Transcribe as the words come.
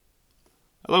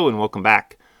Hello and welcome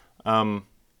back. I'm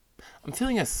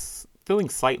feeling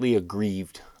slightly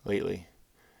aggrieved lately.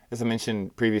 As I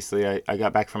mentioned previously, I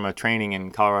got back from a training in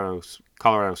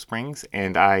Colorado Springs,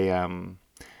 and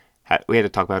we had to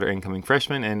talk about our incoming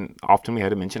freshmen, and often we had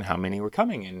to mention how many were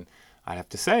coming. And I have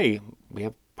to say, we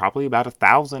have probably about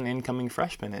 1,000 incoming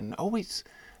freshmen, and always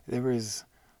there was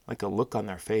like a look on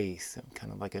their face,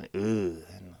 kind of like an ugh,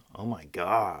 and oh my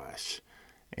gosh,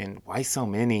 and why so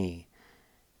many?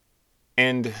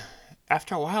 And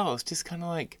after a while, it's just kind of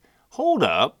like, hold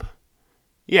up.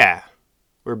 Yeah,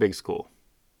 we're a big school.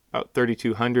 About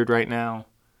 3,200 right now,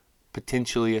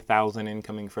 potentially 1,000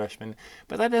 incoming freshmen.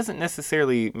 But that doesn't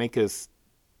necessarily make us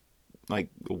like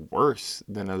worse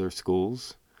than other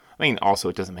schools. I mean, also,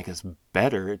 it doesn't make us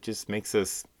better, it just makes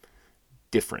us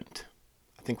different.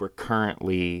 I think we're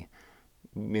currently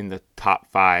in the top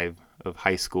 5 of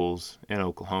high schools in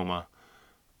Oklahoma.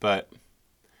 But,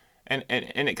 and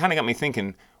it kind of got me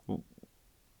thinking,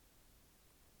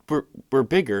 we're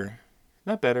bigger,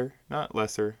 not better, not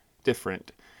lesser,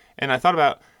 different. And I thought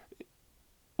about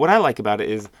what I like about it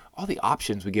is all the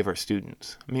options we give our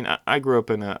students. I mean, I grew up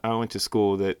I went to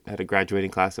school that had a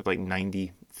graduating class of like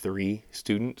 93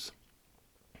 students.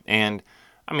 And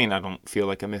I mean, I don't feel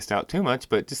like I missed out too much,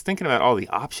 but just thinking about all the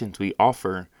options we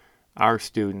offer our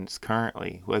students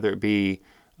currently, whether it be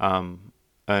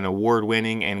an award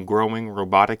winning and growing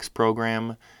robotics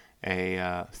program,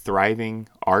 a thriving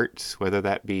arts, whether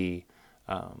that be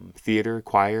theater,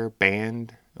 choir,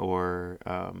 band, or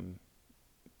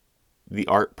the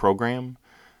art program,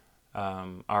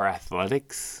 our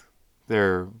athletics,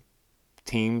 their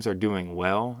teams are doing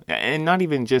well, and not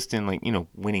even just in like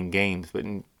winning games, but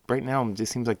right now it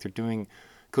just seems like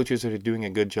coaches are doing a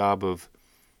good job of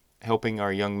helping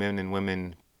our young men and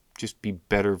women just be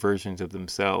better versions of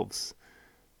themselves.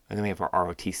 And then we have our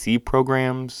ROTC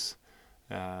programs.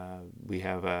 We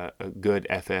have a good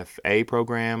FFA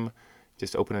program.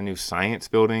 Just open a new science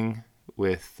building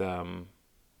with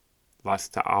lots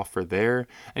to offer there.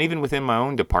 And even within my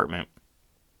own department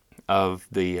of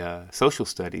the social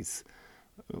studies,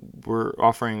 we're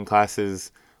offering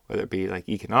classes, whether it be like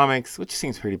economics, which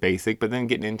seems pretty basic, but then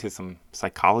getting into some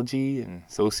psychology and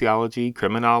sociology,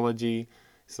 criminology,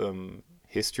 some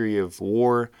history of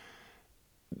war,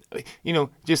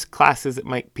 just classes that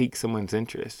might pique someone's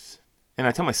interest. And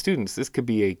I tell my students this could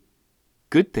be a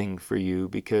good thing for you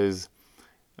because,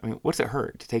 I mean, what's it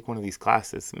hurt to take one of these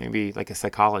classes? Maybe like a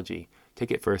psychology,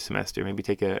 take it for a semester, maybe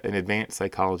take an advanced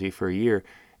psychology for a year.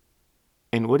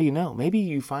 And what do you know? Maybe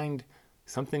you find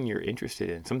something you're interested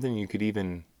in, something you could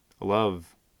even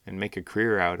love and make a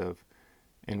career out of.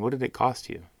 And what did it cost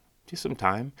you? Just some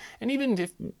time. And even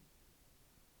if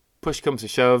push comes to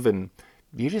shove and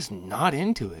you're just not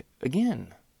into it,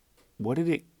 again, what did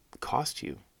it cost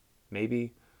you?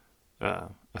 Maybe a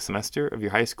semester of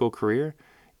your high school career?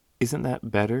 Isn't that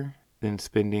better than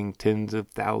spending tens of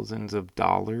thousands of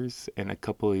dollars and a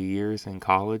couple of years in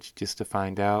college just to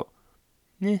find out,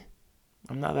 eh,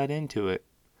 I'm not that into it?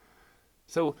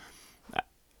 So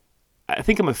I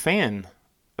think I'm a fan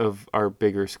of our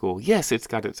bigger school. Yes, it's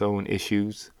got its own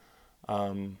issues.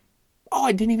 Um,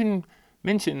 I didn't even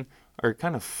mention our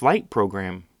kind of flight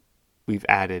program we've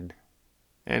added.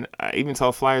 And I even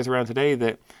saw flyers around today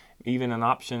that even an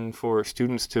option for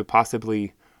students to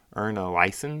possibly earn a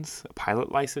license, a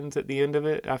pilot license at the end of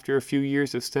it after a few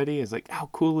years of study is like, how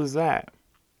cool is that?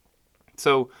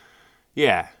 So,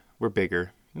 yeah, we're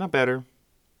bigger. Not better,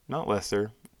 not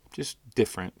lesser, just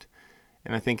different.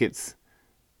 And I think it's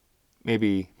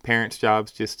maybe parents'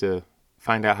 jobs just to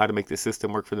find out how to make the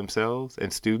system work for themselves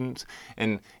and students.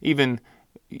 And even,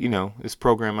 this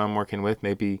program I'm working with,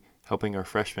 maybe helping our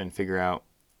freshmen figure out,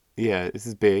 yeah, this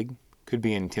is big, could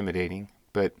be intimidating,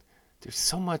 but there's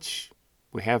so much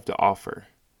we have to offer.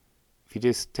 If you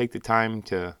just take the time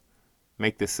to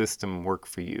make the system work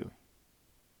for you.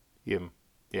 Yeah,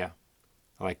 yeah,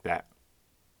 I like that.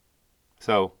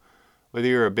 So, whether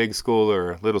you're a big school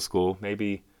or a little school,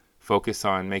 maybe focus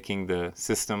on making the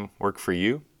system work for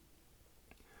you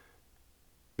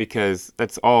because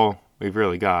that's all we've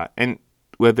really got. And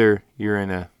whether you're in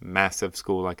a massive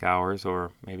school like ours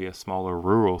or maybe a smaller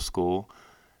rural school,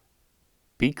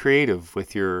 be creative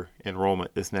with your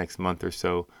enrollment this next month or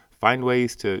so. Find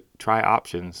ways to try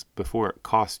options before it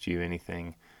costs you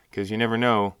anything because you never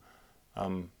know.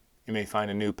 You may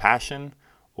find a new passion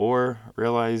or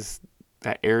realize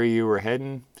that area you were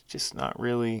heading is just not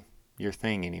really your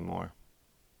thing anymore.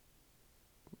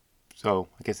 So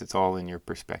I guess it's all in your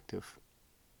perspective.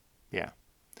 Yeah.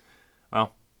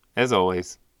 Well, as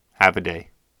always, have a day.